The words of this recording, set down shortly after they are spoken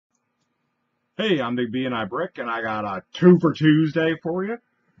Hey, I'm Big B and I Brick, and I got a Twofer Tuesday for you.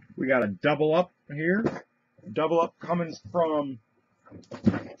 We got a double up here. Double up coming from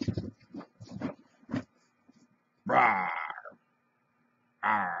Rawr,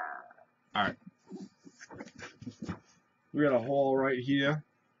 Rawr. Alright. We got a haul right here.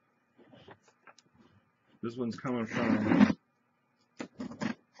 This one's coming from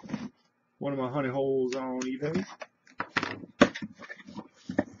one of my honey holes on eBay.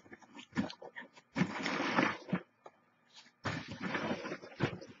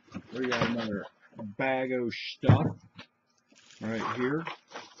 We got another bag of stuff right here.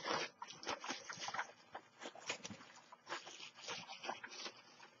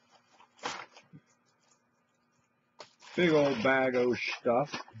 Big old bag of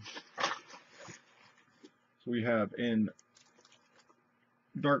stuff. So we have in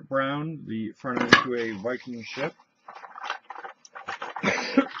dark brown the front end to a Viking ship.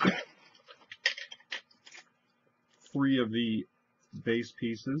 Three of the base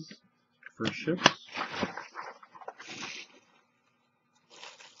pieces for ships.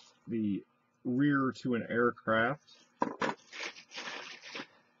 The rear to an aircraft.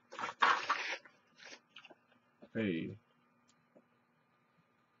 A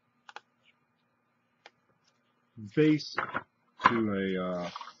base to a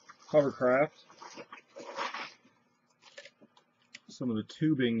hovercraft. Some of the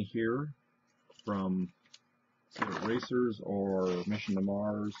tubing here from Racers or Mission to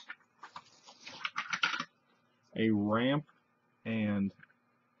Mars. A ramp and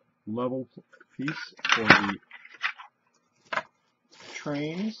level piece for the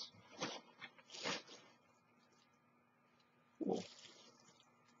trains. Cool.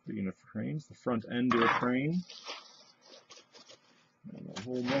 Speaking of trains, the front end to a train. And a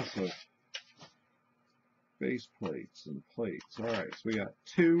whole mess of base plates and plates. Alright, so we got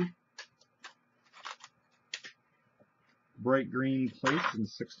two bright green plates in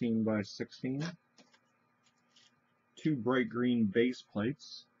 16 by 16. Two bright green base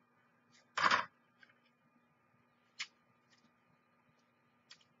plates.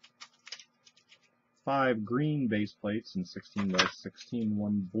 Five green base plates in 16 by 16.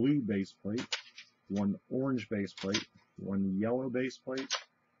 One blue base plate. One orange base plate. One yellow base plate.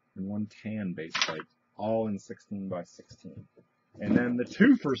 And one tan base plate. All in 16 by 16. And then the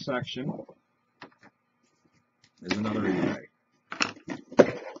twofer section is another eBay.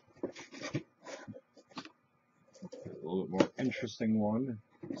 A little bit more interesting one,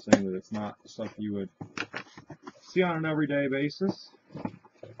 saying that it's not stuff you would see on an everyday basis.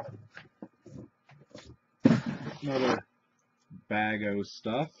 Another bag of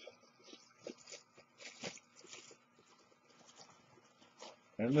stuff.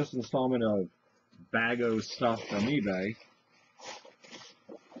 And this installment of bag of stuff from eBay,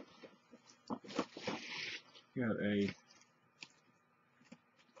 got a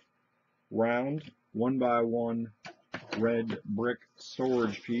round 1x1 red brick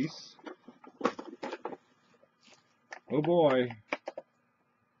storage piece. Oh boy.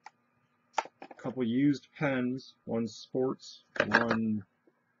 A couple used pens, one sports, one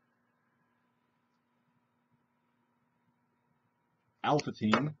Alpha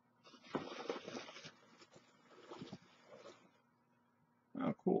Team.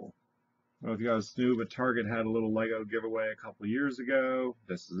 Oh, cool. I don't know if you guys knew, but Target had a little Lego giveaway a couple years ago.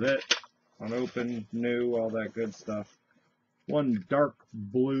 This is it. Unopened, new, all that good stuff. One dark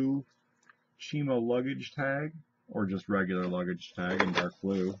blue Chimo luggage tag, or just regular luggage tag in dark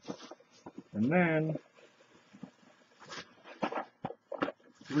blue. And then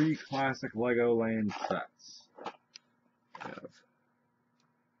three classic Lego Land sets. We have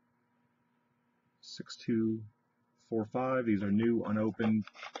 6245. These are new, unopened,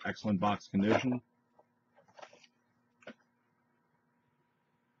 excellent box condition.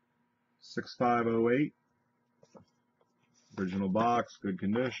 6508. Original box, good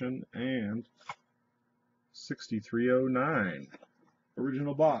condition. And 6309.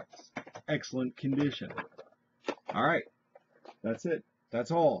 Original box, excellent condition. Alright, that's it.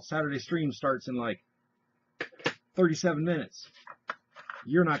 That's all. Saturday stream starts in like 37 minutes.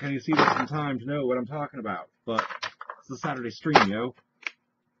 You're not going to see this in time to know what I'm talking about, but it's the Saturday stream, yo.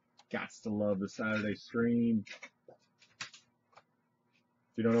 Gots to love the Saturday stream.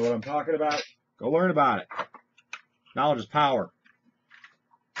 If you don't know what I'm talking about, go learn about it. Knowledge is power.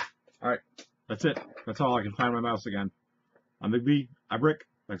 Alright, that's it. That's all. I can find my mouse again. I'm Big B. I Brick.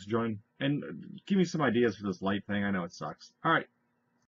 Thanks for joining. And give me some ideas for this light thing. I know it sucks. Alright.